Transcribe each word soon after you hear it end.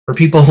For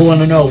people who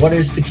want to know what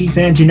is the Keith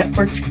Andrew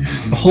Network,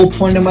 the whole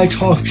point of my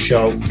talk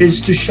show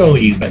is to show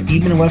you that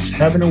even with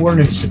having a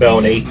learning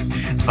disability,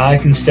 I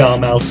can still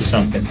amount to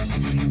something.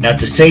 And at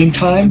the same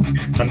time,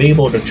 I'm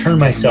able to turn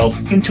myself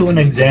into an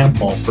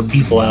example for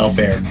people out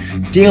there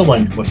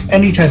dealing with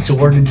any types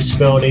of learning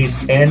disabilities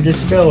and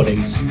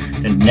disabilities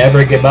to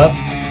never give up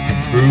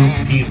and prove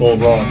people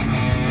wrong.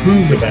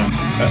 Prove to them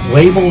that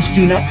labels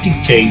do not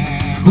dictate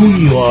who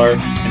you are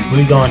and who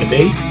you're going to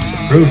be, so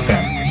prove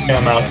them.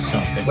 Stand out to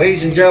something.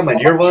 Ladies and gentlemen,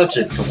 you're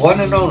watching the one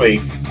and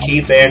only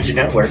Keith Andrew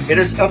Network. It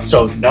is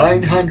episode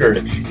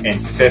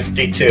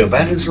 952.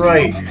 That is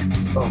right.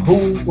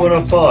 Who would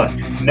have thought?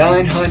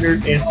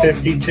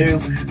 952.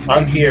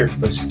 I'm here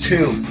with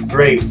two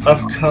great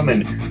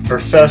upcoming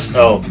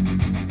professional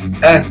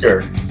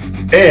actor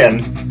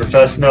and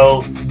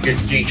professional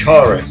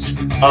guitarist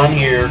on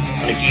here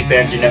on the Keith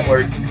Andrew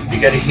Network. You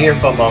got to hear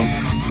from them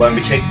when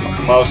we take a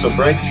commercial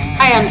break.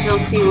 Hi, I'm Jill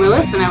C.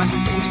 Willis, and I was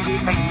just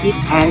interviewed by Keith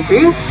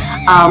Andrew.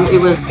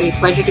 It was a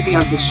pleasure to be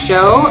on his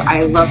show.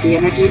 I love the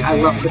energy. I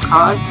love the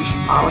cause. You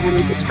should follow him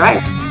and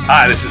subscribe.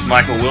 Hi, this is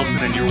Michael Wilson,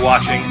 and you're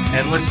watching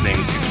and listening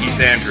to Keith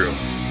Andrew.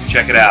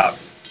 Check it out.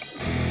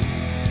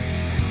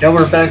 Now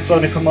we're back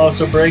from the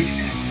commercial break.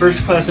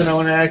 First question I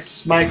want to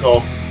ask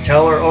Michael,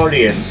 tell our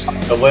audience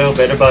a little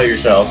bit about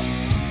yourself.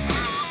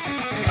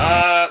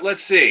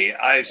 Let's see.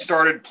 I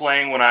started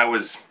playing when I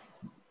was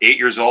 8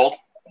 years old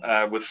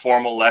with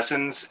formal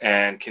lessons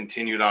and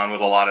continued on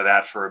with a lot of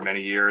that for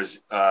many years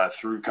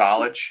through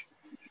college.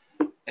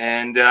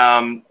 And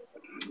I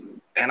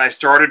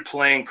started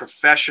playing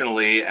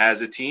professionally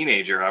as a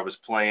teenager. I was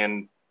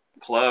playing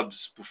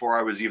clubs before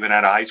I was even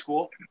out of high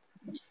school.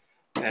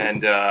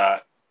 And,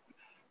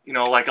 you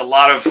know, like a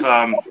lot of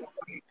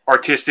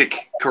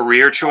artistic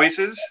career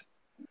choices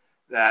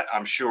that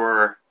I'm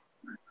sure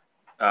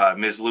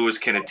Ms. Lewis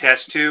can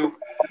attest to,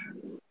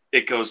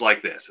 it goes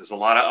like this. There's a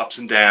lot of ups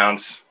and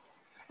downs,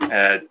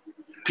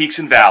 peaks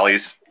and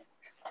valleys.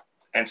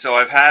 And so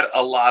I've had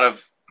a lot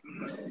of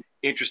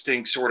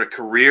interesting sort of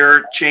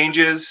career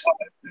changes.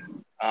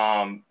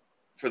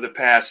 For the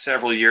past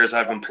several years,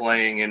 I've been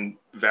playing in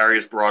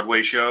various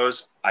Broadway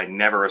shows. I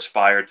never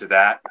aspired to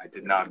that. I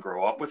did not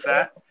grow up with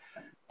that.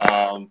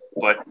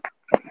 But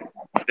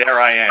there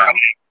I am,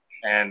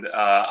 and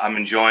I'm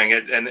enjoying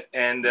it.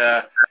 And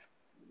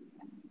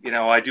you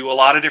know, I do a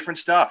lot of different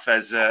stuff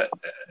as a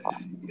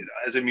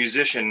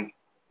musician.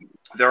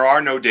 There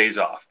are no days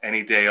off.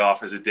 Any day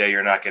off is a day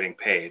you're not getting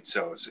paid.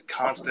 So it's a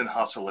constant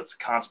hustle. It's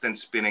constant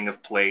spinning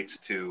of plates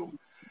to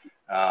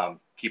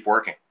keep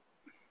working.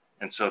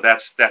 And so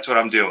that's what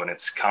I'm doing.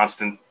 It's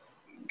constant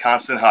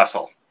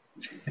hustle.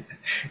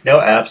 No,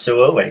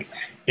 absolutely.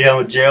 You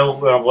know, Jill,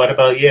 what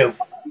about you?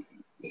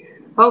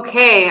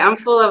 Okay, I'm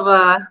full of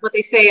what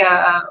they say,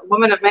 a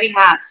woman of many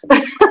hats.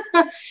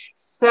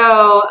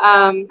 So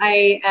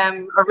I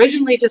am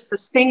originally just a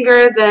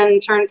singer, then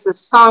turned to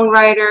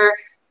songwriter,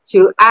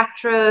 to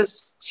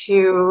actress,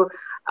 to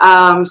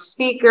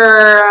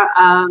speaker,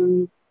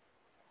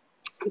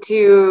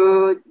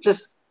 to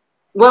just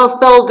wealth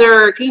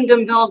builder,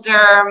 kingdom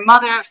builder,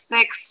 mother of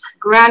six,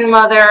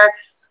 grandmother,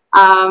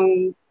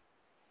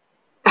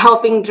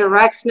 helping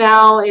direct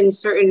now in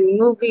certain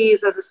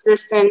movies as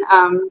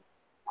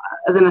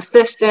as an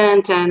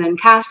assistant and in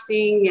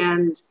casting,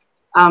 and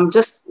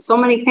just so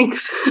many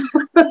things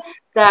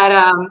that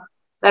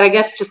I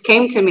guess just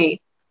came to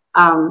me.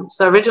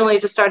 So originally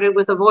it just started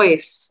with a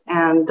voice,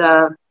 and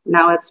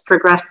now it's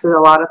progressed to a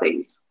lot of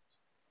things.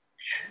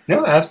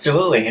 No,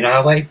 absolutely. And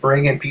I like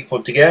bringing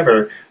people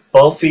together.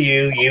 Both of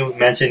you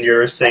mentioned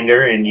you're a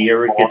singer and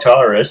you're a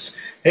guitarist.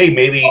 Hey,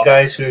 maybe you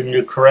guys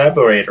could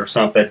collaborate or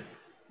something.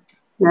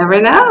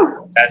 Never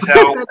know. That's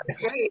how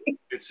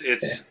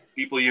it's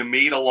people you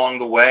meet along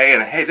the way,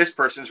 and hey, this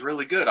person's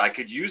really good. I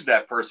could use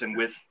that person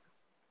with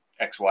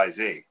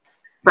XYZ.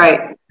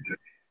 Right.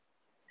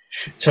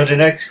 So the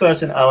next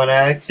question I want to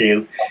ask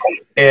you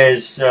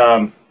is,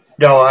 I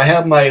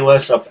have my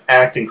list of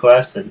acting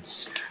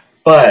questions,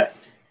 but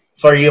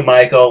for you,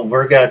 Michael,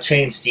 we're going to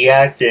change the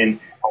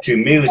acting to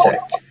music.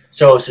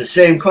 So it's the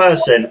same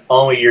question,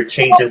 only you're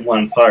changing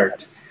one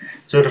part.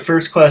 So the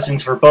first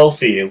question's for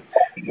both of you.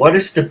 What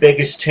is the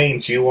biggest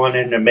change you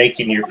wanted to make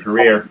in your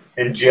career?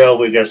 And Jill,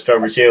 we're going to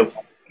start with you.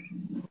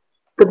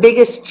 The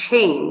biggest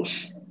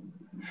change?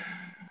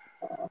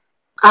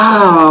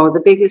 Oh, the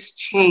biggest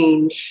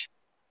change.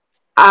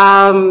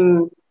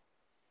 I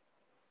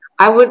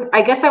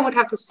guess I would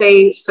have to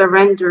say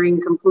surrendering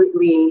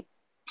completely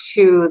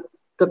to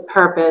the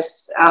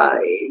purpose,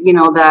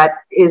 that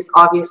is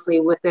obviously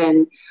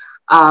within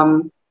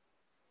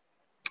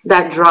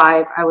that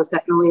drive. I was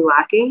definitely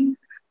lacking.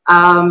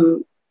 I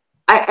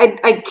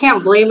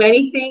can't blame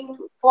anything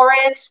for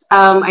it.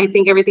 I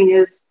think everything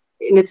is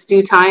in its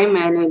due time,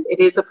 and it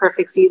is a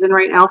perfect season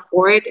right now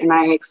for it, and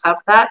I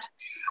accept that.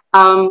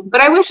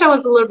 But I wish I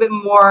was a little bit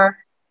more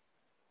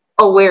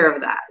aware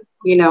of that,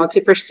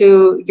 to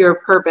pursue your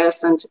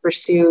purpose and to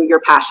pursue your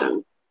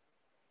passion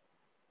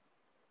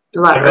a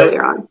lot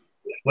earlier on.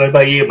 What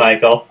about you,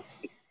 Michael?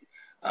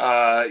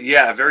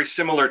 Yeah, very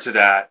similar to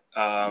that.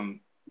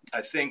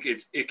 I think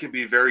it can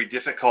be very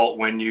difficult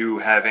when you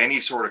have any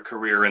sort of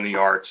career in the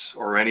arts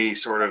or any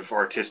sort of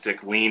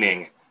artistic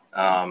leaning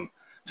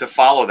to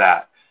follow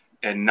that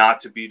and not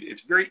to be.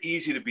 It's very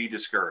easy to be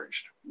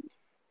discouraged.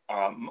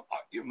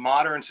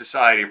 Modern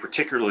society,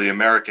 particularly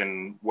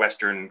American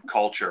Western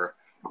culture,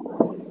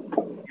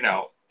 you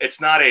know, it's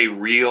not a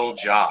real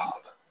job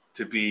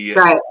to be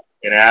right.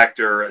 an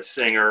actor, a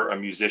singer, a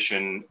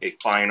musician, a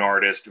fine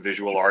artist,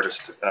 visual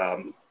artist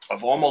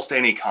of almost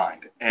any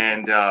kind.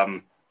 And,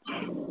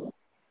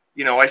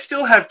 you know, I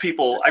still have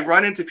people, I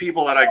run into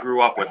people that I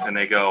grew up with and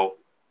they go,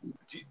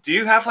 do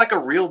you have like a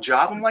real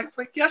job? I'm like,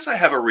 yes, I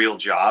have a real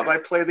job. I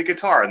play the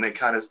guitar. And they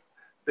kind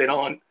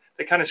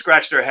of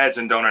scratch their heads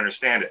and don't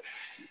understand it.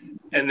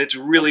 And it's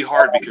really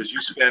hard because you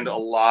spend a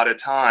lot of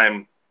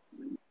time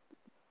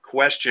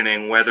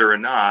questioning whether or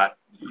not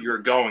you're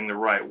going the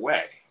right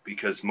way,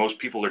 because most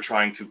people are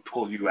trying to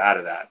pull you out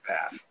of that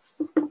path.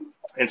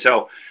 And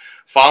so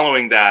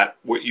following that,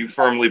 what you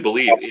firmly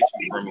believe, if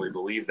you firmly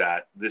believe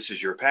that this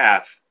is your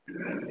path,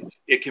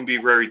 it can be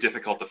very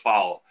difficult to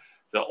follow.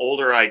 The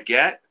older I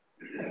get,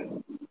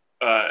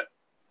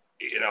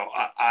 you know,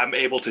 I'm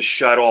able to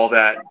shut all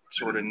that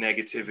sort of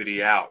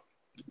negativity out.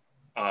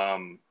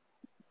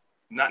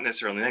 Not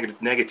necessarily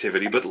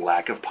negativity, but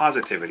lack of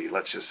positivity,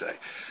 let's just say.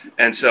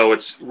 And so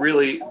it's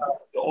really,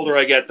 the older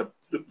I get,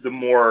 the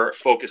more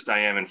focused I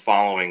am in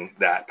following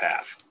that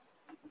path.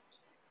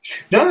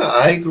 No,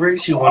 I agree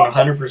with you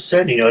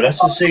 100%. You know,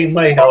 that's the same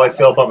way how I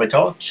feel about my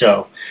talk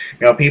show.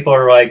 You know, people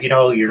are like, you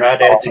know, you're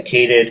not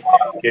educated,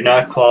 you're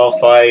not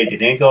qualified, you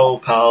didn't go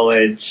to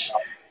college,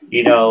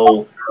 you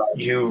know,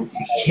 you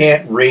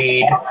can't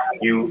read,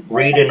 you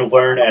read and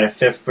learn at a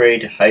 5th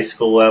grade high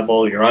school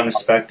level, you're on the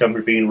spectrum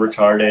for being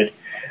retarded.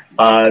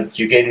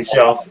 You're getting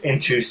yourself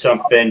into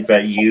something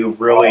that you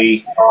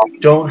really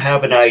don't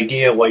have an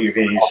idea what you're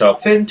getting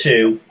yourself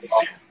into.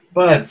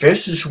 But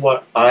this is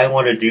what I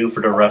want to do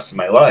for the rest of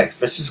my life.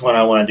 This is what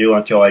I want to do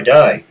until I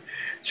die.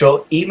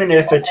 So even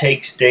if it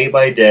takes day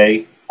by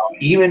day,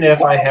 even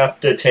if I have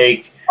to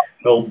take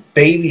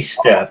baby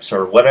steps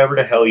or whatever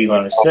the hell you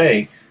want to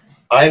say,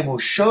 I will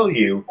show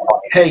you,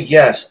 hey,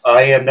 yes,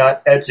 I am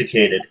not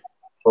educated,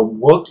 but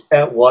look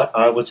at what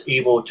I was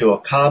able to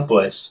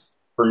accomplish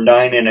for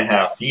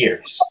 9.5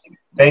 years.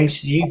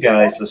 Thanks to you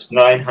guys, this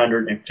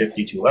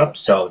 952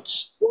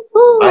 episodes.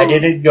 I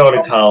didn't go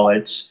to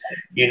college.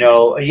 You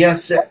know,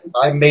 yes,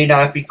 I may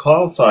not be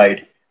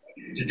qualified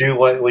to do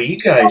what you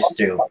guys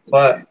do,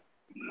 but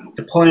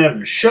the point of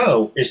the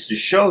show is to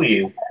show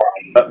you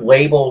that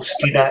labels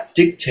do not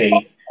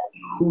dictate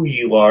who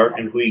you are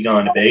and who you're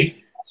going to be.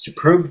 To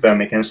prove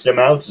them against them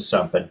out to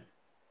something.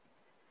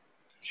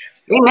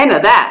 Amen to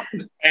that.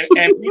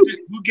 And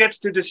who gets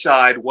to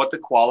decide what the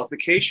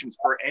qualifications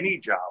for any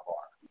job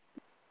are?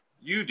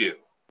 You do.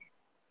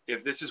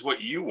 If this is what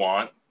you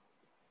want,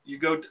 you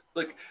go.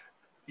 Like,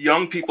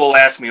 young people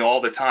ask me all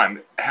the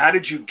time, how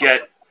did you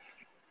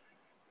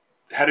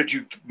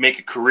make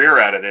a career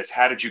out of this?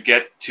 How did you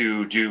get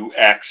to do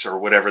X or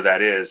whatever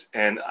that is?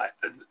 And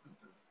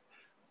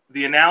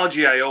the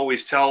analogy I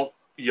always tell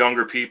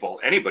younger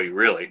people, anybody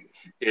really,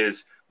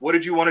 is, what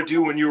did you want to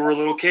do when you were a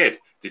little kid?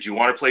 Did you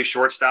want to play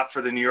shortstop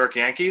for the New York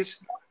Yankees?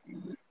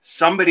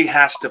 Somebody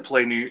has to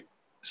play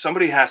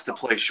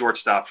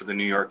shortstop for the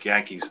New York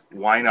Yankees.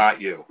 Why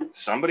not you?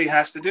 Somebody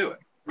has to do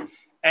it.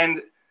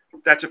 And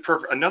that's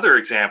another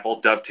example,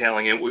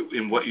 dovetailing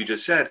in what you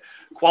just said.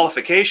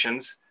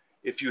 Qualifications,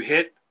 if you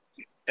hit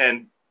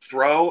and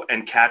throw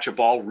and catch a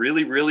ball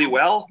really, really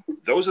well,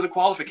 those are the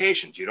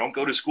qualifications. You don't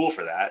go to school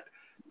for that.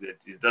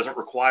 It doesn't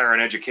require an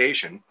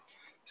education.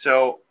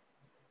 So,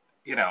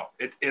 you know,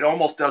 it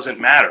almost doesn't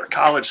matter.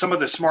 College, some of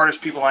the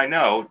smartest people I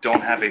know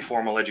don't have a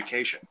formal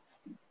education.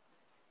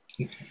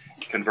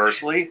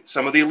 Conversely,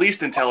 some of the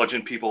least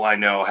intelligent people I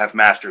know have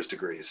master's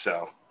degrees.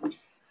 So,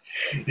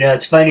 yeah,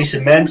 it's funny to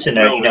mention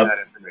that. You know, that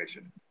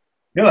information.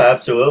 No,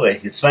 absolutely.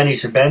 It's funny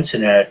to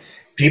mention that.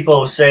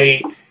 People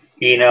say,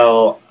 you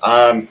know,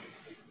 I'm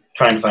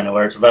trying to find the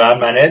words, but I'm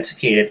not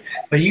educated.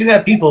 But you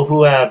have people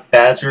who have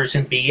bachelors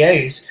and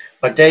BAs,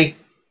 but they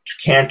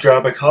can't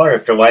drive a car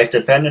if their life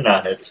depended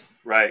on it.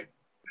 Right.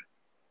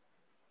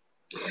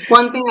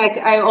 One thing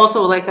I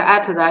also would like to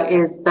add to that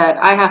is that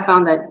I have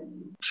found that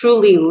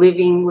truly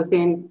living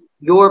within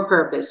your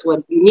purpose,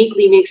 what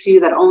uniquely makes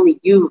you that only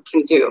you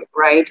can do,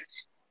 right?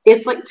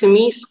 It's like, to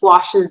me,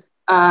 squashes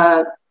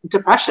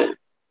depression.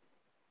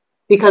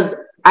 Because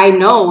I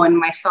know, and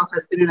myself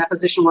has been in that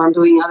position where I'm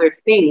doing other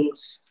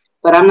things,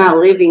 but I'm not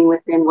living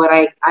within what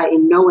I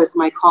know is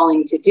my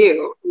calling to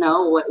do,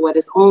 what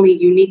is only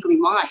uniquely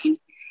mine.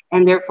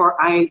 And therefore,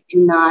 I do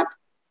not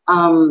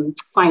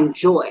find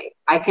joy.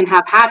 I can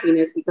have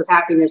happiness because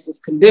happiness is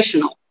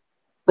conditional,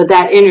 but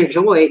that inner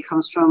joy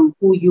comes from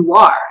who you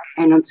are.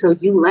 And until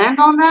you land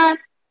on that,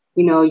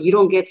 you know, you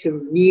don't get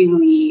to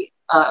really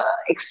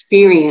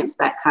experience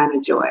that kind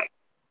of joy,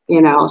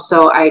 you know?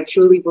 So I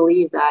truly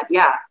believe that,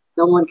 yeah,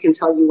 no one can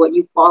tell you what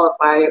you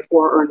qualify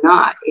for or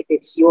not. If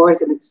it's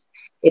yours and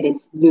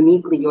it's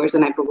uniquely yours,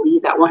 and I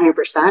believe that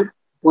 100%,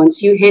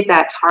 once you hit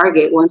that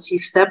target, once you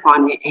step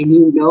on it and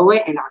you know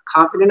it and are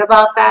confident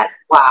about that,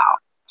 wow,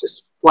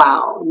 just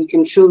wow, you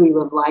can truly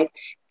live life.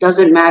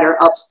 Doesn't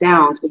matter ups,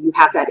 downs, but you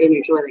have that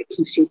inner joy that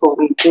keeps you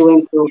going through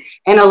and through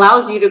and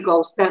allows you to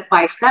go step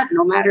by step,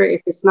 no matter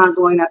if it's not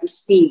going at the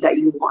speed that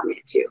you want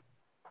it to.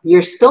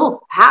 You're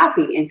still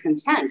happy and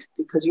content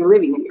because you're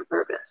living in your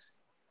purpose.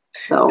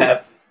 So.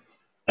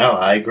 No,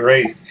 I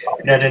agree.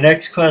 Now, the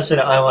next question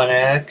I want to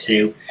ask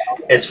you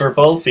is for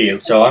both of you.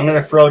 So I'm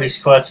going to throw these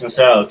questions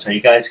out so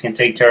you guys can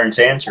take turns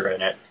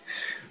answering it.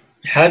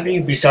 Have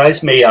you,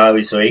 besides me,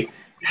 obviously,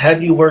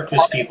 have you worked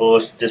with people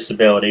with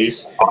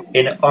disabilities?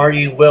 And are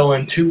you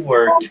willing to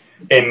work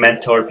and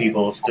mentor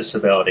people with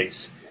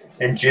disabilities?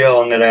 And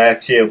Jill, I'm going to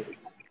ask you.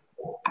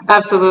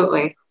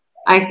 Absolutely.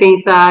 I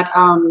think that,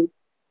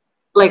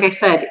 like I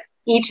said,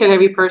 each and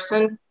every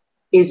person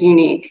is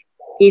unique.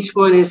 Each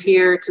one is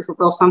here to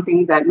fulfill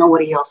something that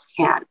nobody else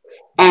can.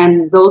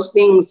 And those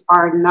things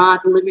are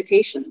not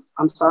limitations.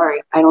 I'm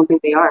sorry. I don't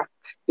think they are.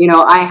 You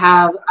know, I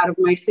have, out of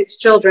my 6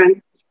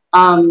 children,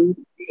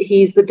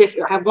 he's the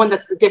different, I have one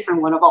that's the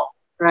different one of all,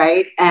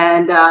 right?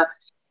 And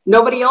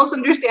nobody else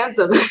understands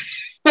him.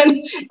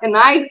 and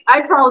I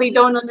probably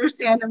don't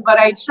understand him, but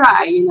I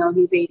try. You know,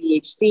 he's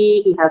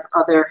ADHD. He has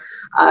other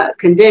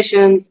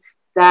conditions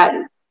that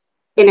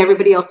in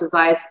everybody else's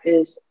eyes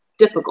is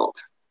difficult.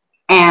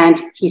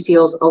 And he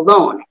feels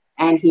alone,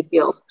 and he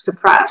feels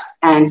suppressed,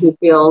 and he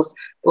feels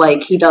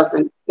like he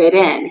doesn't fit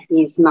in.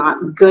 He's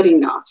not good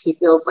enough. He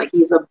feels like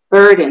he's a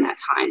burden at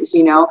times,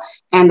 you know.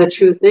 And the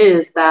truth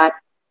is that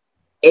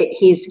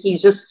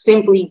he's just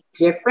simply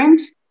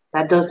different.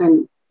 That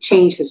doesn't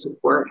change his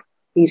worth.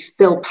 He's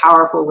still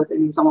powerful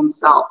within his own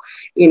self,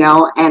 you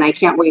know. And I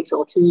can't wait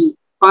till he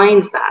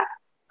finds that.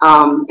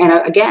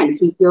 And again,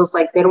 he feels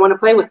like they don't want to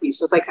play with me.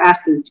 So it's like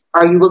asking,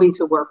 are you willing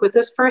to work with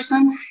this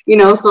person? You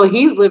know, so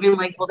he's living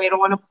like, well, they don't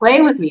want to play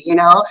with me, you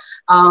know,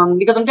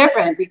 because I'm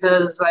different,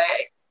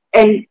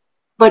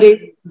 but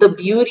the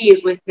beauty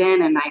is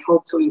within, and I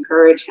hope to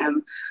encourage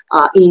him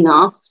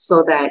enough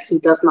so that he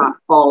does not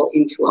fall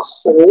into a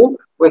hole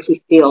where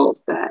he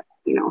feels that,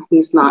 you know,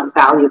 he's not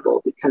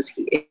valuable because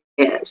he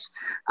is.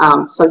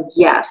 So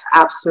yes,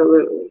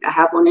 absolutely. I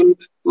have one in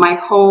my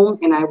home,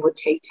 and I would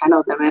take 10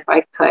 of them if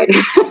I could.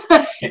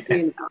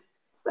 You know,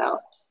 so.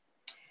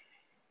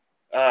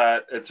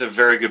 It's a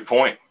very good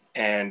point.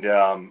 And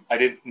I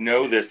didn't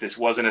know this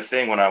wasn't a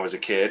thing when I was a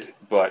kid,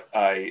 but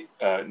I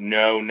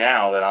know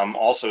now that I'm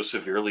also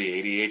severely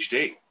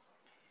ADHD.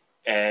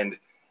 And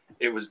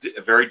it was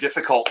very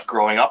difficult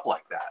growing up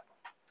like that.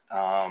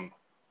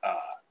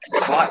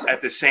 But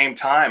at the same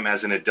time,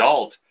 as an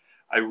adult,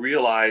 I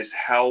realized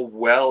how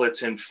well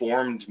it's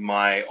informed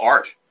my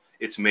art.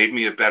 It's made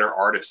me a better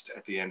artist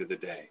at the end of the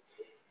day,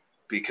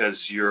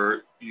 because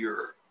you're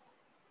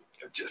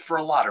just, for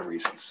a lot of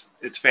reasons.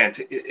 It's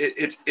fantastic.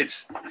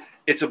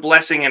 It's a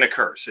blessing and a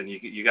curse, and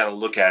you got to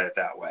look at it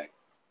that way.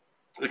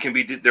 It can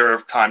be. There are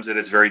times that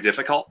it's very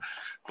difficult,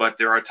 but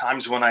there are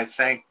times when I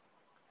thank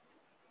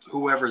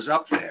whoever's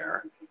up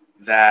there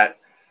that.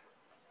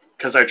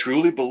 Because I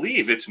truly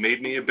believe it's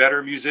made me a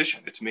better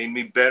musician. It's made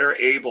me better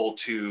able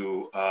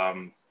to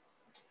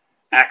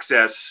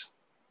access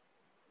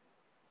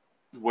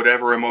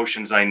whatever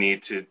emotions I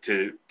need to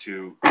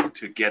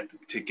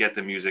get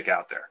the music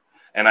out there,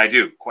 and I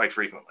do quite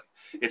frequently.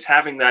 It's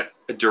having that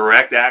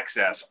direct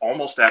access,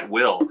 almost at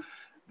will,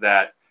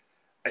 that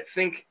I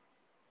think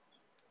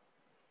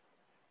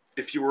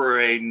if you were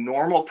a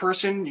normal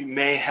person, you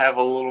may have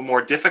a little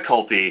more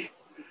difficulty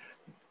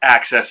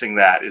accessing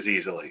that as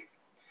easily.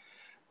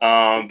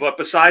 But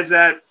besides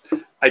that,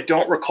 I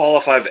don't recall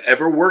if I've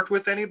ever worked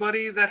with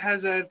anybody that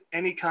has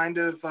any kind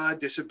of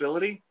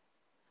disability.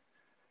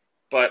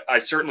 But I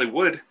certainly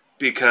would,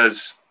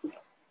 because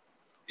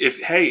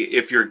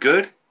if you're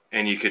good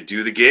and you could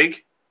do the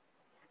gig,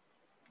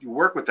 you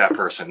work with that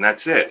person.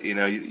 That's it. You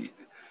know,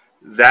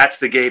 that's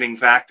the gating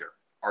factor.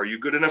 Are you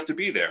good enough to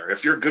be there?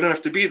 If you're good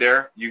enough to be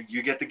there,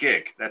 you get the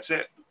gig. That's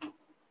it.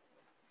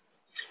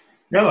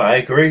 No, I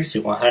agree with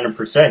you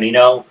 100%. You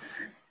know,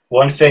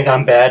 one thing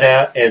I'm bad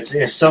at is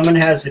if someone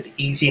has an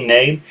easy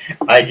name,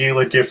 I do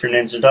a different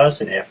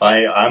introduction. If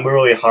I'm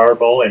really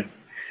horrible and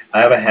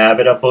I have a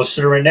habit of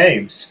butchering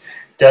names.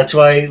 That's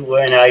why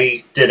when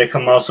I did a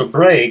commercial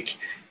break,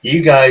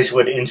 you guys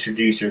would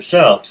introduce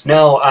yourselves.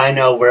 Now, I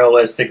know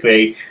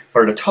realistically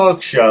for the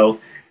talk show,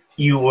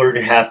 you would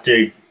have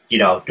to, you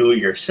know, do it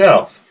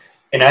yourself.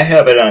 And I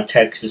have it on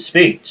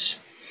text-to-speech.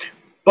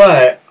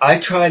 But I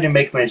try to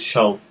make my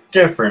show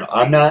different.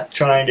 I'm not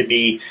trying to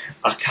be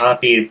a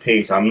copy and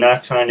paste. I'm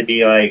not trying to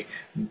be like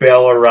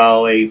Bill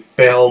O'Reilly,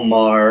 Bill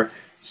Maher,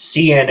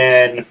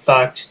 CNN,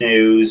 Fox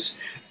News.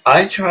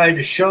 I try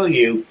to show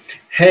you,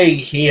 hey,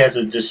 he has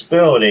a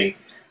disability,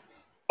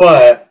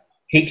 but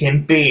he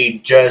can be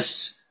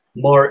just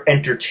more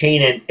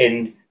entertaining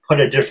and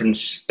put a different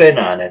spin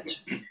on it,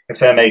 if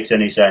that makes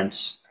any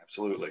sense.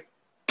 Absolutely.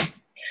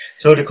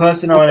 So the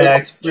question I want to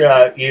ask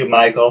you,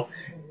 Michael,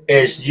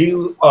 is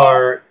you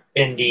are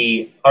in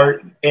the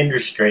art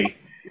industry.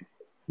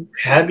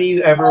 Have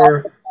you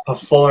ever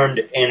performed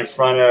in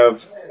front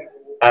of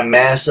a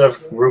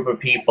massive group of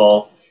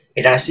people,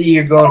 and I see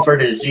you're going for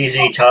the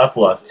ZZ Top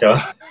look. So,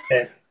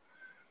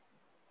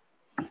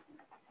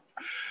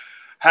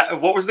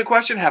 what was the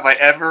question? Have I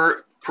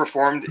ever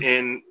performed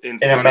in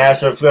a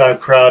massive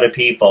crowd of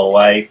people?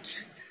 Like,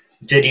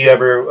 did you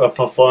ever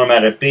perform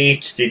at a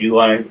beach? Did you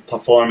want to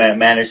perform at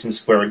Madison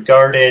Square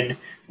Garden,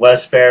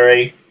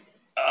 Westbury?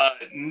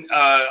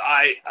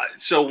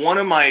 So one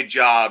of my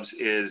jobs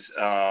is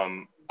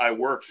I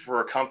work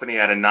for a company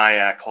at a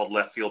NIAC called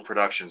Left Field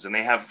Productions, and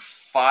they have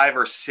 5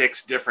 or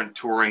 6 different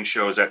touring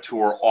shows that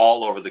tour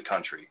all over the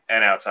country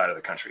and outside of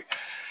the country.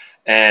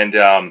 And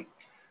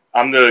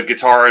I'm the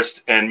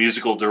guitarist and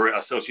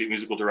associate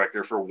musical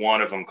director for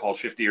one of them called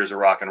 50 Years of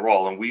Rock and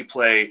Roll, and we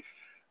play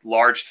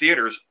large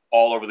theaters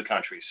all over the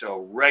country.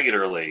 So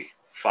regularly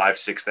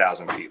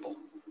 5,000–6,000 people.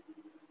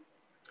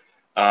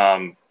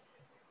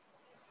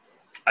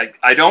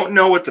 I don't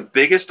know what the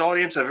biggest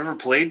audience I've ever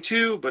played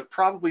to, but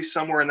probably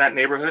somewhere in that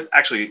neighborhood.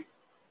 Actually,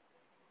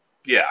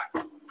 yeah,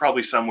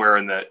 probably somewhere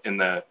in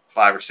the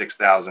 5,000 or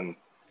 6,000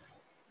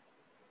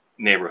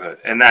 neighborhood,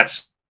 and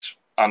that's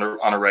on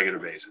a regular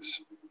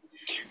basis.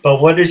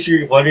 But what is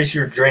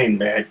your dream,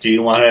 man? Do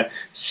you want to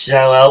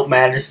sell out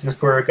Madison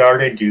Square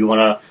Garden? Do you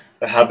want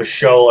to have a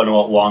show in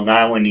Long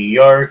Island, New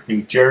York,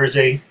 New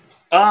Jersey?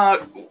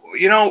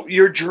 You know,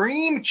 your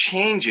dream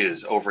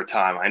changes over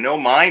time. I know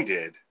mine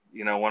did.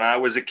 You know, when I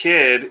was a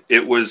kid,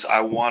 I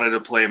wanted to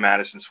play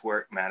Madison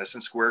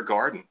Square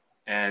Garden,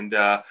 and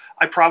I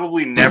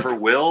probably never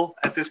will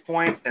at this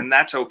point, and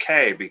that's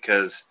okay,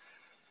 because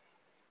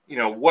you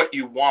know what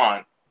you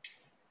want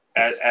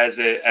as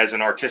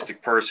an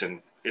artistic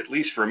person. At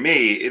least for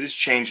me, it has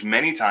changed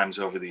many times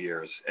over the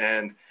years,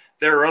 and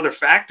there are other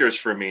factors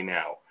for me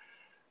now.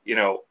 You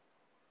know,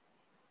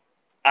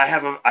 I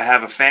have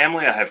a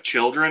family, I have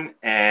children,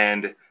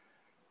 and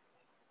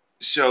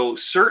so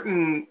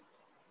certain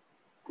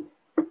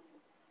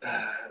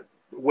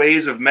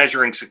ways of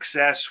measuring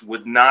success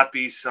would not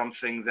be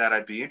something that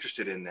I'd be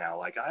interested in now.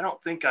 Like, I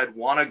don't think I'd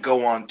want to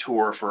go on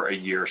tour for a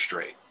year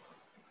straight,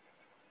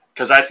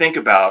 because I think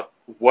about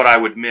what I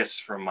would miss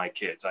from my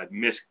kids. I'd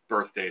miss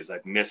birthdays,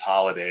 I'd miss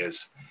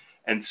holidays.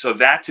 And so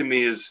that to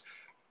me is,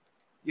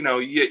 you know,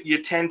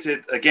 you tend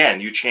to,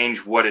 again, you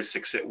change what is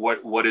success,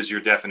 what is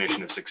your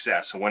definition of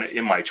success. And when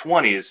in my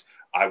 20s,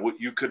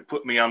 you could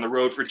put me on the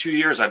road for 2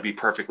 years, I'd be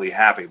perfectly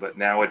happy. But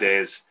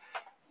nowadays,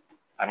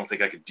 I don't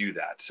think I could do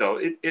that. So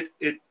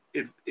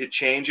it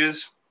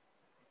changes.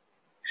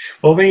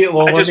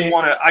 I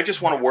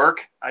just want to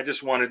work. I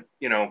just want to,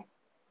 you know,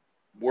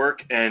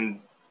 work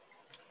and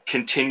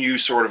continue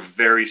sort of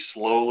very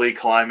slowly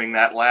climbing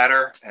that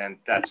ladder. And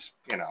that's,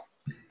 you know,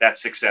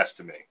 that's success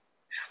to me.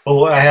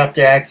 Well, I have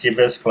to ask you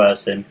this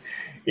question.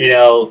 You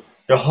know,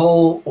 the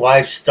whole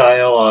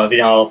lifestyle of, you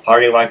know,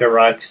 party like a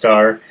rock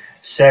star,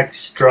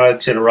 sex,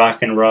 drugs, and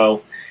rock and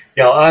roll.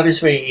 You know,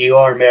 obviously you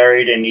are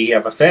married and you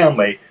have a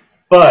family.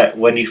 But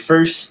when you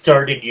first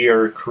started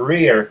your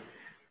career,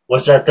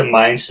 was that the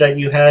mindset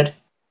you had?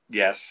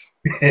 Yes.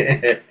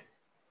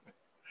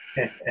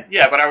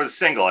 Yeah, but I was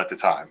single at the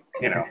time.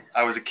 You know,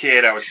 I was a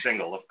kid. I was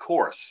single, of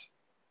course.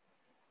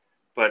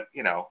 But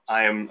you know,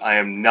 I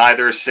am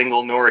neither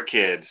single nor a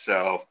kid.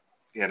 So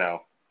you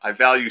know, I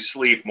value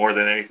sleep more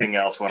than anything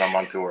else when I'm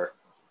on tour.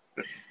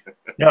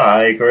 No,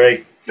 I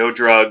agree. No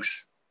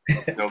drugs,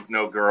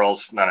 no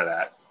girls, none of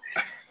that.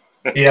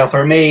 You know,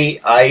 for me,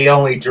 I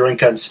only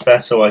drink on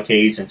special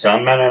occasions.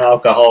 I'm not an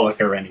alcoholic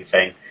or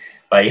anything.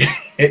 But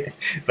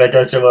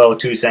that's a little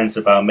 2 cents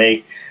about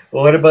me.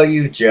 Well, what about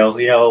you, Joe?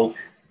 You know,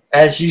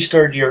 as you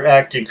started your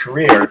acting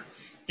career,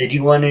 did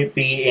you want to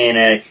be in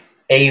a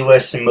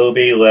A-list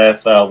movie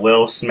with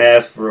Will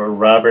Smith or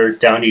Robert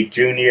Downey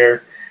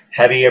Jr.?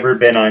 Have you ever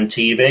been on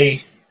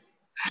TV?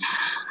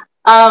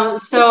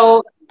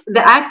 So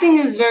the acting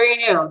is very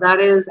new. That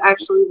is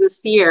actually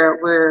this year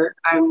where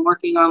I'm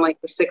working on like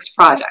the 6th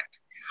project.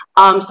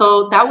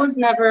 So that was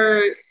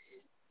never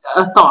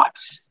a thought.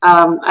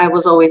 I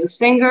was always a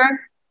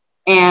singer,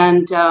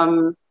 and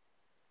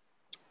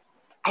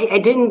I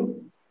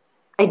didn't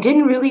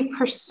really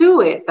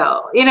pursue it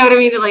though. You know what I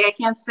mean? Like, I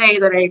can't say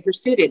that I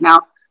pursued it.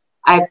 Now,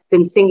 I've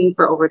been singing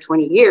for over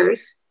 20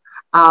 years.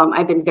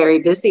 I've been very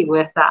busy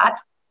with that,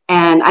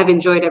 and I've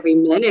enjoyed every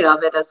minute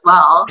of it as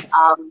well.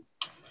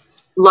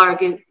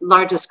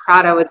 Largest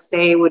crowd I would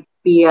say would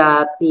be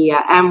the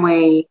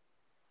Amway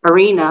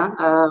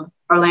Arena,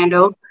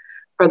 Orlando,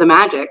 for the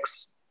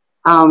Magics.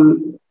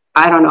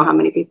 I don't know how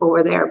many people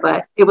were there,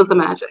 but it was the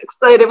Magics.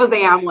 So it was the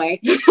Amway.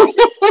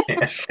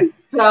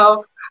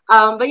 So,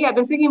 but yeah, I've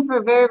been singing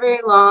for very, very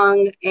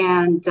long,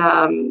 and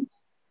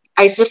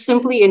I just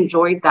simply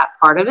enjoyed that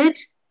part of it.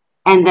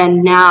 And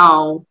then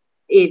now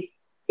it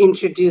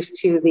introduced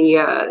to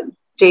the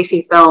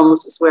JC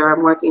Films is where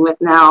I'm working with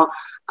now.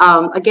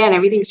 Again,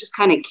 everything just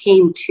kind of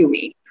came to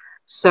me.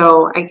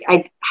 So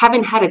I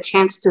haven't had a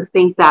chance to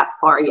think that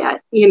far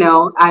yet. You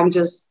know, I'm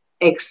just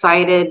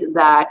excited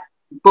that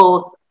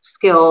both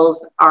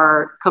skills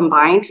are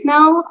combined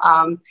now,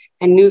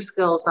 and new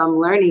skills I'm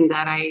learning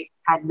that I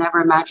had never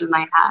imagined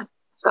I had.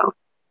 So,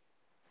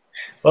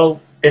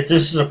 well, This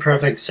is a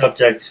perfect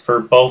subject for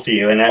both of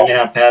you, and I'm going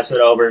to pass it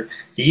over to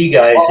you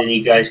guys, and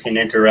you guys can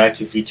interact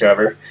with each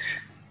other.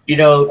 You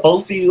know,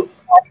 both of you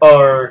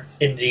are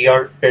in the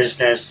art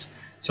business.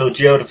 So,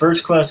 Joe, the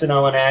first question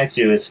I want to ask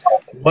you is,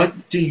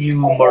 what do you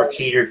more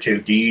cater to?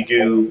 Do you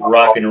do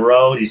rock and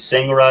roll? Do you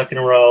sing rock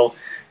and roll?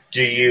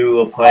 Do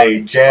you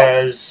play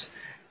jazz?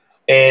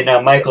 And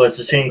Michael, it's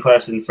the same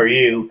question for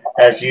you,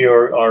 as you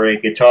are a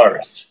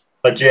guitarist.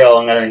 But Jill,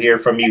 I'm going to hear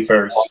from you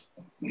first.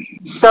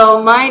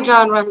 So my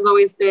genre has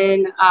always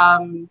been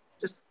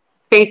just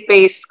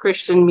faith-based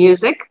Christian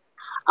music.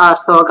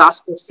 So a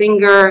gospel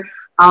singer.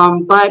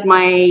 But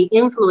my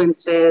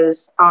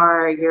influences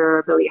are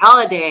your Billie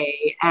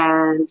Holiday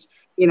and,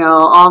 you know,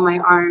 all my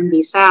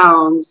R&B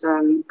sounds.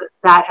 And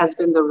that has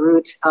been the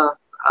root of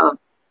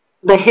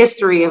the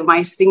history of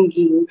my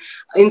singing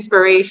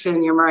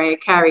inspiration, your Mariah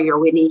Carey, your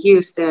Whitney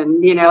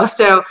Houston, you know.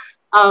 So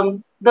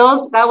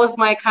that was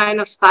my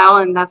kind of style,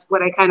 and that's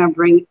what I kind of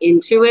bring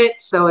into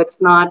it. So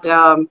it's not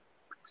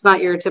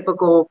your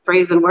typical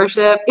praise and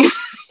worship.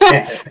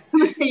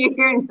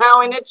 You're now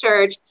in a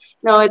church.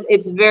 No,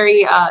 it's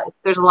very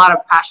there's a lot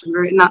of passion.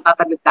 Not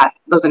that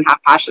doesn't have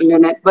passion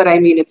in it, but I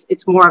mean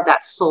it's more of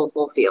that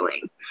soulful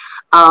feeling.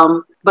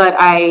 But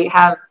I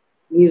have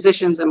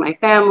musicians in my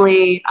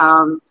family.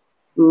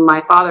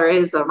 My father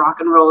is a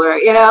rock and roller,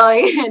 you know,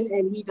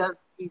 and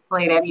he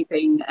played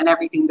anything and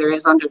everything there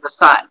is under the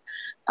sun.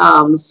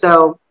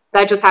 So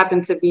that just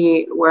happened to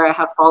be where I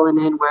have fallen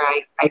in,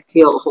 where I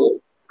feel whole.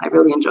 I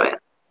really enjoy it.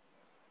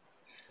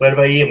 What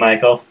about you,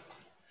 Michael?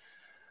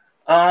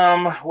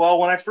 Well,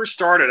 when I first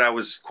started, I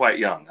was quite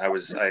young.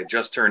 I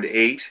just turned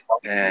 8,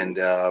 and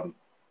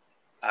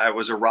I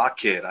was a rock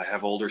kid. I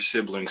have older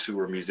siblings who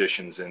were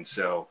musicians, and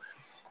so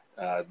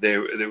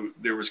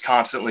there was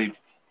constantly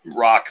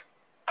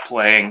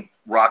playing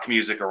rock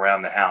music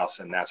around the house,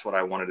 and that's what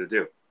I wanted to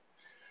do.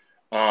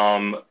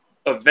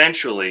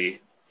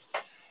 Eventually,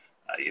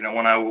 you know,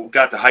 when I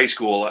got to high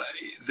school,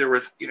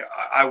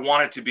 I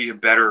wanted to be a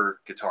better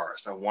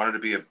guitarist. I wanted to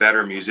be a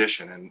better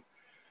musician,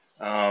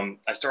 and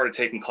I started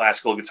taking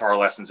classical guitar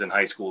lessons in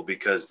high school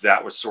because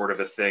that was sort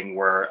of a thing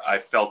where I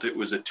felt it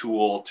was a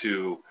tool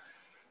to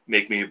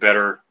make me a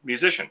better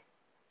musician.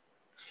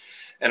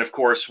 And of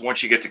course,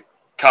 once you get to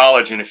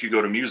college, and if you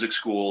go to music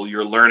school,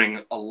 you're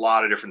learning a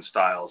lot of different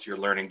styles. You're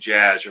learning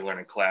jazz, you're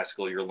learning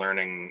classical, you're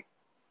learning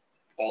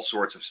all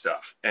sorts of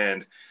stuff.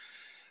 And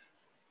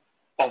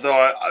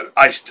although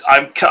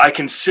I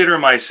consider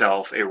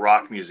myself a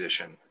rock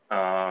musician,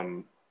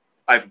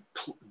 I've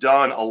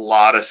done a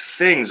lot of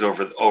things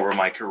over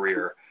my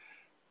career.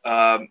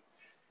 I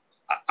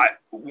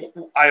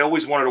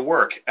always wanted to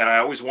work, and I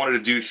always wanted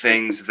to do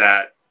things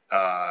that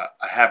I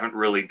haven't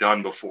really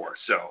done before.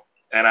 So.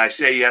 And I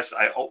say yes.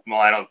 I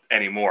don't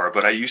anymore,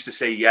 but I used to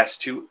say yes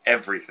to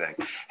everything.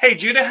 Hey,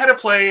 do you know how to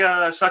play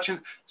such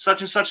and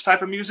such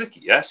type of music?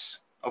 Yes.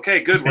 Okay,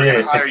 good. We're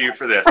going to hire you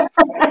for this.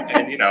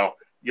 And you know,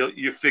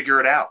 you figure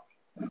it out.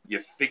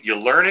 You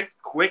learn it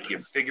quick. You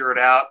figure it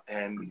out,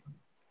 and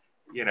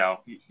you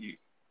know.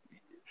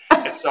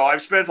 And so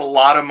I've spent a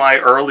lot of my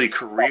early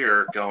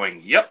career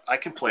going, "Yep, I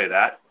can play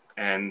that,"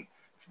 and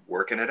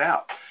working it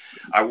out.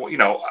 I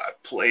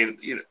played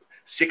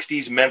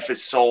 60s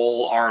Memphis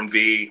soul,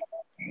 R&B.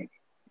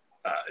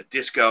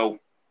 Disco,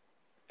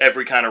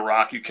 every kind of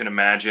rock you can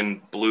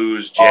imagine,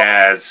 blues,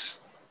 jazz,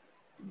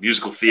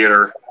 musical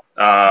theater.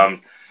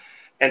 And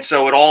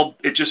so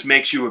it just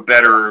makes you a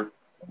better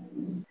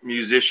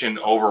musician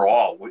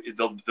overall.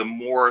 The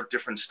more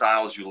different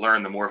styles you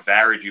learn, the more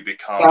varied you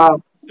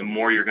become, the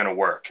more you're going to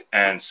work.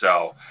 And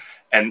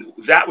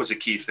that was a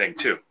key thing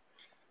too.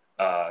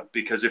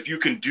 Because if you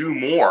can do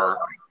more,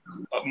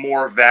 a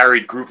more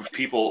varied group of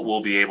people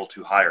will be able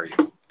to hire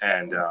you.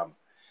 And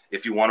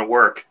if you want to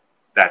work,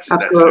 that's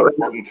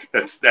important.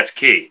 That's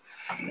key.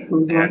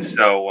 Mm-hmm. And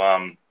so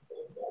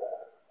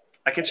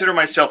I consider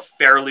myself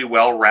fairly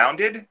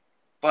well-rounded,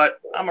 but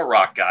I'm a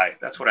rock guy.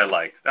 That's what I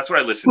like. That's what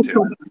I listen to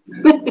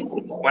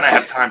when I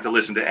have time to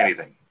listen to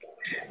anything.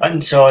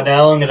 And so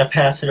now I'm going to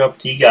pass it up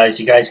to you guys.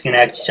 You guys can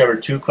ask each other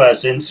 2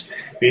 questions.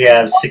 We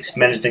have 6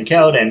 minutes and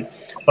counting.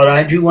 But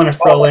I do want to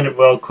throw in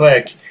real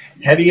quick.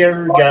 Have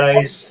you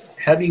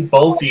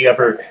both of you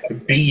ever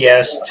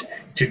BS'd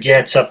to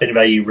get something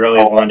that you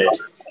really wanted?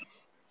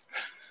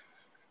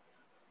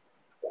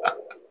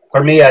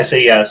 For me, I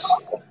say yes.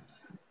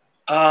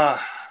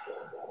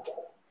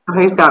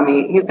 He's got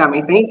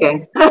me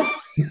thinking.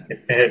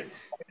 Do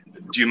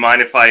you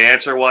mind if I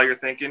answer while you're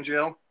thinking,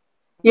 Jill?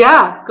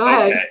 Yeah, go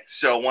ahead. Okay.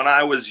 So when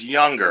I was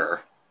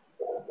younger,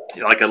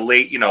 like a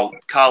late,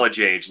 college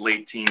age,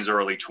 late teens,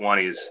 early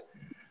 20s,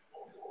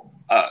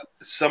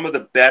 some of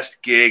the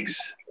best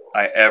gigs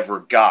I ever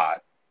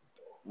got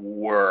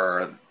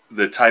were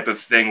the type of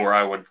thing where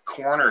I would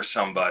corner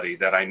somebody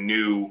that I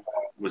knew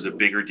was a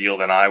bigger deal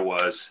than I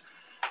was.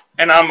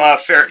 And I'm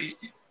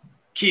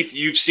Keith,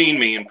 you've seen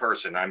me in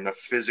person. I'm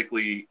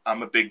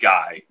a big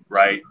guy,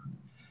 right?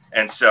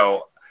 And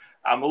so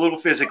I'm a little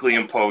physically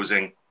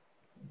imposing.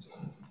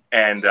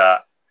 And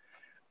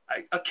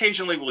I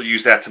occasionally will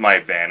use that to my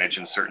advantage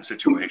in certain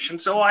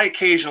situations. So I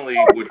occasionally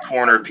would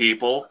corner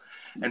people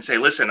and say,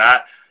 listen,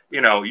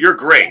 you're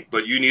great,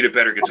 but you need a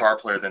better guitar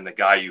player than the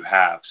guy you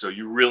have. So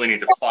you really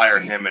need to fire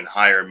him and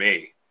hire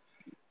me.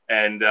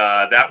 And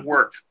that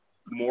worked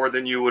more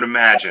than you would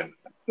imagine.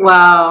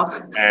 Wow.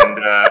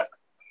 And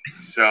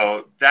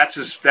so that's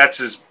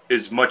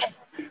as much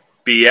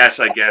BS,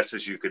 I guess,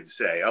 as you could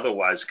say.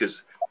 Otherwise,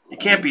 because you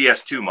can't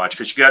BS too much,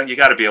 because you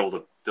got to be able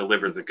to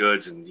deliver the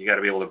goods, and you got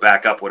to be able to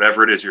back up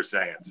whatever it is you're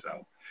saying.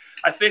 So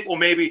I think, well,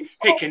 maybe,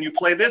 hey, can you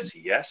play this?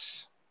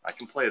 Yes, I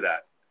can play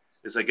that.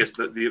 Is, I guess,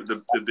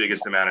 the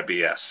biggest amount of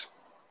BS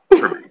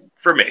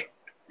for me.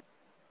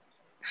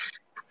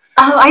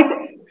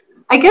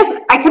 I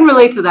guess I can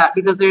relate to that,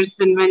 because there's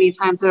been many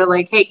times they're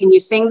like, hey, can you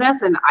sing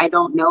this? And I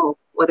don't know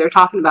what they're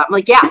talking about. I'm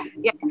like, yeah,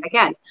 I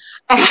can.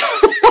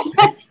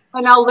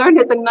 And I'll learn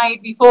it the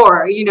night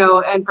before,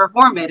 and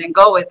perform it and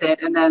go with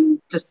it, and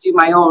then just do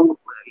my own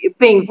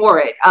thing for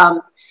it.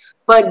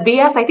 But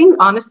BS, I think,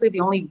 honestly,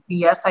 the only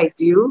BS I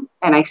do,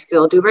 and I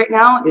still do right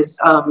now, is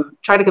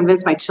try to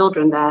convince my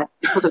children that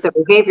because of their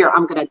behavior,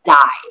 I'm going to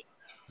die.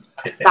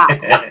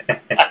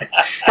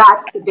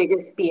 That's the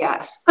biggest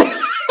BS.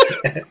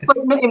 But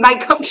it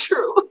might come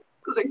true,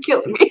 because they're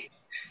killing me.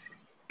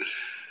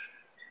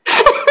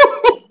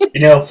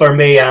 For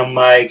me, I'm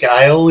like,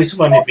 I always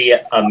want to be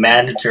a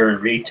manager in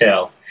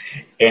retail.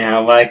 And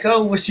I'm like,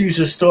 oh, let's use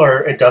a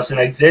store. It doesn't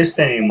exist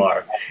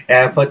anymore.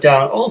 And I put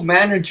down, oh,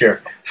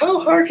 manager. How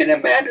hard can a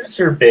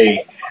manager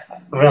be?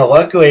 Well,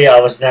 luckily,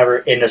 I was never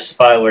in a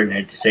spot where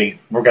they say,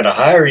 we're going to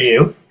hire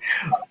you.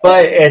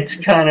 But it's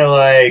kind of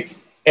like,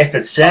 if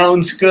it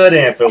sounds good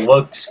and if it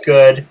looks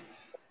good,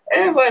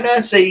 and why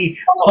not say,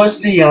 push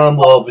the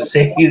envelope and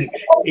see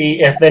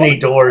if any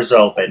doors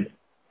open.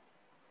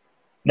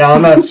 Now,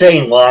 I'm not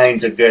saying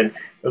line's a good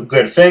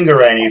thing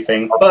or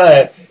anything,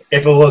 but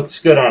if it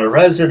looks good on a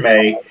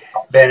resume,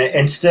 then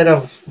instead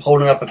of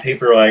holding up a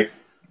paper like,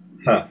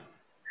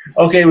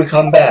 okay, we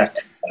come back.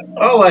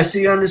 Oh, I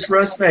see you on this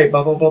resume,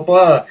 blah, blah, blah,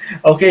 blah.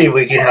 Okay,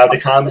 we can have the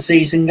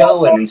conversation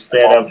going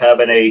instead of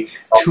having a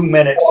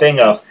 2-minute thing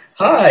of,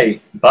 hi,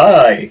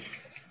 bye.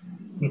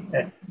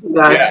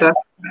 Gotcha.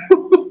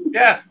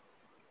 Yeah.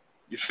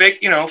 You fake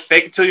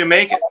it till you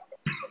make it.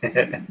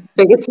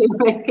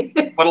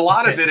 But a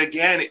lot of it,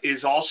 again,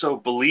 is also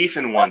belief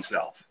in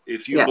oneself.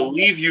 If you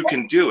believe you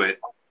can do it,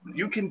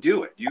 you can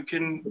do it. You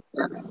can,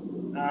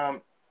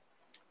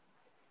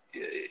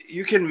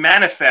 you can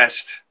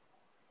manifest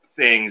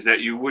things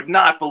that you would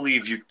not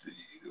believe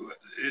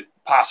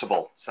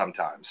possible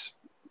sometimes.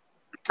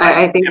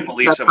 I can't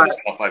believe some of the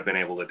stuff I've been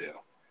able to do.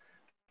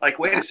 Like,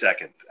 wait a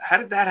second, how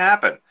did that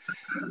happen?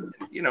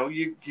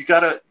 You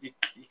gotta.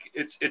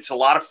 It's a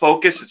lot of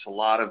focus. It's a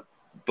lot of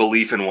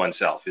belief in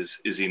oneself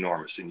is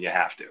enormous, and you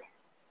have to.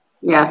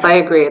 Yes, I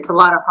agree. It's a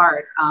lot of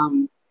heart,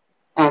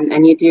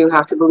 and you do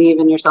have to believe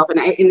in yourself. And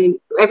in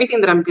everything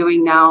that I'm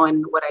doing now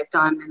and what I've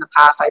done in the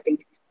past, I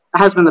think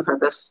has been the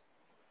purpose.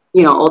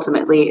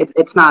 Ultimately,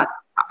 it's not.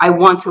 I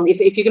want to.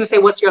 If you're going to say,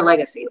 what's your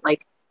legacy?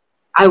 Like,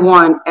 I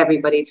want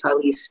everybody to at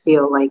least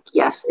feel like,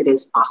 yes, it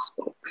is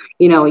possible.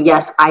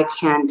 Yes, I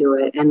can do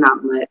it, and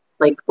not let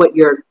what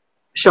your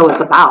show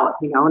is about.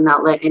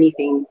 Not let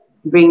anything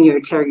bring you or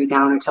tear you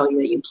down or tell you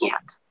that you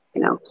can't.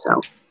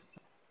 So.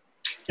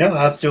 No,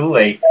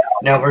 absolutely.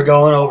 Now we're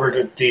going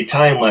over the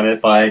time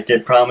limit, but I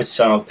did promise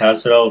I'll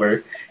pass it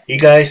over. You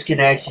guys can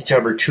ask each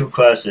other 2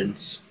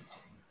 questions.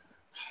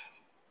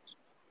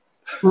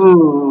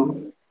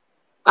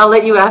 I'll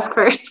let you ask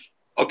first.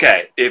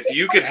 Okay, if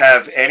you could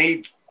have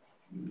any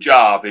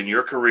job in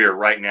your career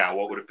right now,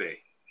 what would it be?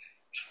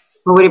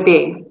 What would it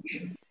be?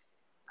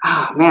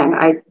 Oh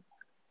man,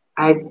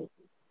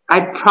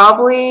 I'd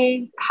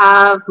probably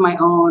have my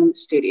own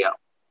studio,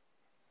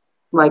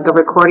 like a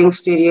recording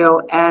studio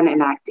and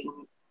an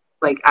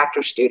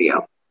actor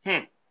studio,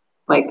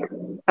 like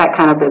that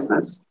kind of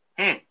business.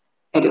 I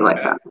do like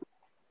that,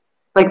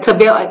 like to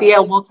be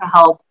able to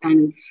help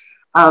and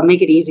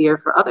make it easier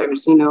for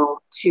others,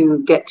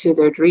 to get to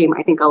their dream.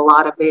 I think a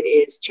lot of it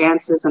is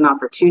chances and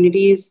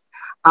opportunities,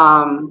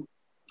 and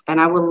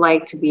I would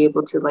like to be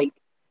able to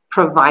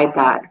provide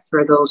that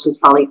for those who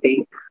probably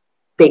think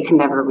they can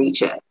never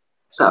reach it.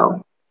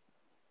 So,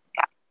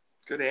 yeah.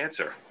 Good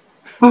answer.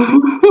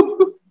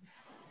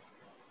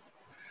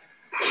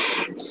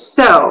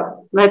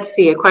 So, let's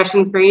see, a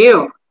question for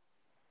you.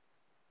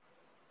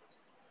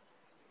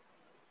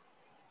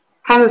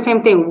 Kind of the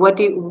same thing. What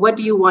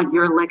do you want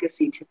your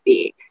legacy to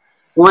be?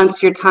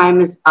 Once your time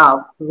is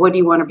up, what do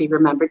you want to be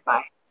remembered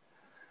by?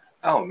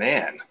 Oh,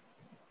 man.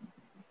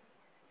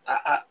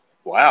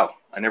 Wow.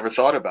 I never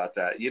thought about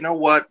that. You know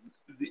what?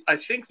 I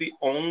think the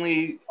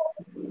only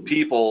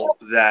people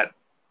that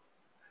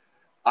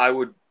I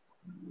would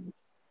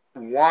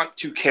want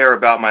to care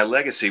about my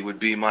legacy would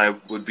be my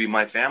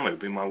family, would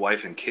be my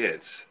wife and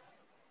kids.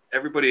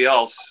 Everybody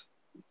else,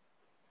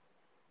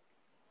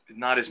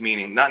 not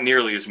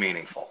nearly as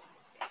meaningful.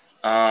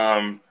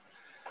 And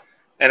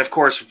of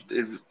course,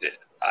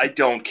 I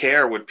don't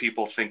care what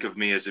people think of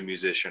me as a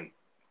musician.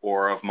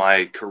 or of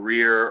my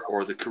career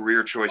or the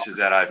career choices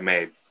that I've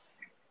made.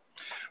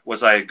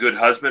 Was I a good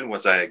husband?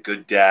 Was I a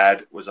good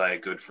dad? Was I a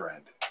good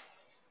friend?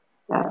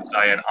 Was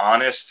I an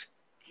honest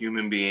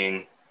human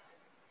being?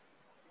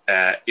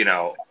 You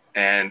know,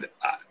 and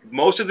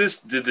most of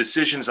the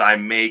decisions I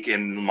make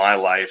in my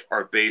life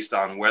are based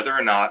on whether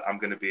or not I'm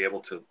going to be able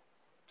to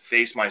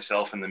face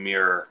myself in the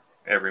mirror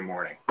every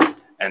morning.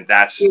 And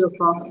that's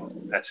beautiful.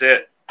 That's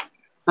it.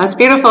 That's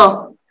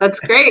beautiful. That's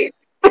great.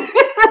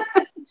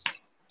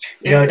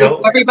 You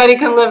know, everybody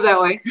can live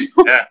that way.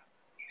 Yeah.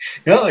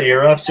 No,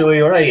 you're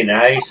absolutely right. And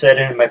I said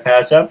in my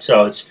past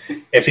episodes,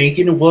 if you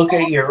can look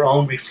at your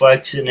own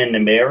reflection in the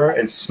mirror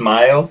and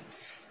smile,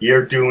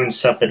 you're doing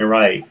something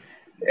right.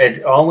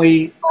 It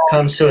only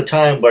comes to a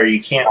time where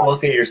you can't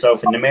look at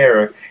yourself in the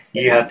mirror.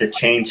 You have to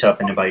change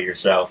something about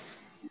yourself.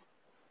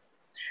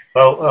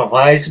 Well, a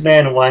wise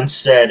man once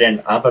said,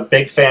 and I'm a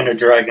big fan of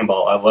Dragon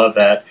Ball. I love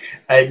that.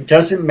 It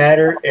doesn't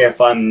matter if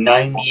I'm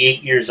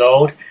 98 years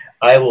old.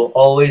 I will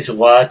always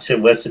watch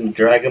and listen to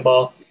Dragon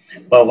Ball.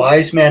 But a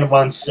wise man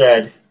once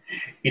said,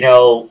 you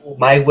know,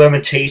 my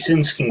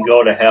limitations can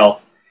go to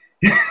hell.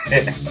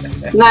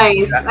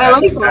 Nice.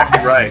 That's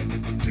exactly right.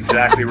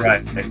 Exactly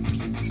right.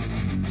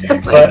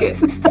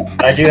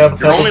 I do have a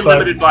couple. You're only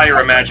limited by your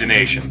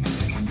imagination.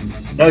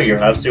 No, you're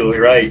absolutely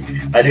right.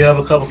 I do have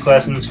a couple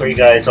questions for you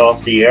guys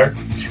off the air.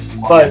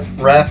 But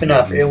wrapping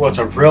up, it was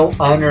a real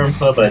honor and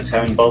privilege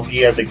having both of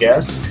you as a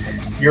guest.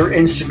 Your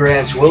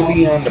Instagrams will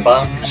be on the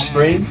bottom of the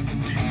screen,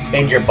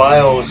 and your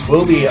bios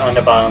will be on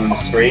the bottom of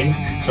the screen.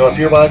 So if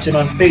you're watching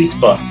on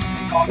Facebook,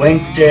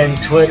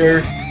 LinkedIn,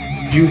 Twitter,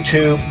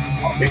 YouTube,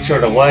 make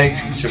sure to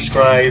like,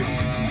 subscribe,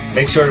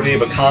 make sure to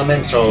leave a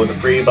comment so the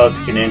three of us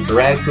can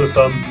interact with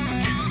them.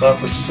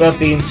 But with that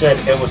being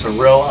said, it was a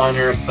real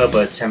honor and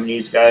privilege having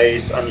these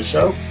guys on the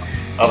show.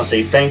 I will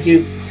say thank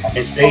you,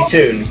 and stay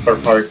tuned for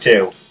part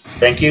 2.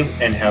 Thank you,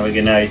 and have a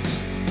good night.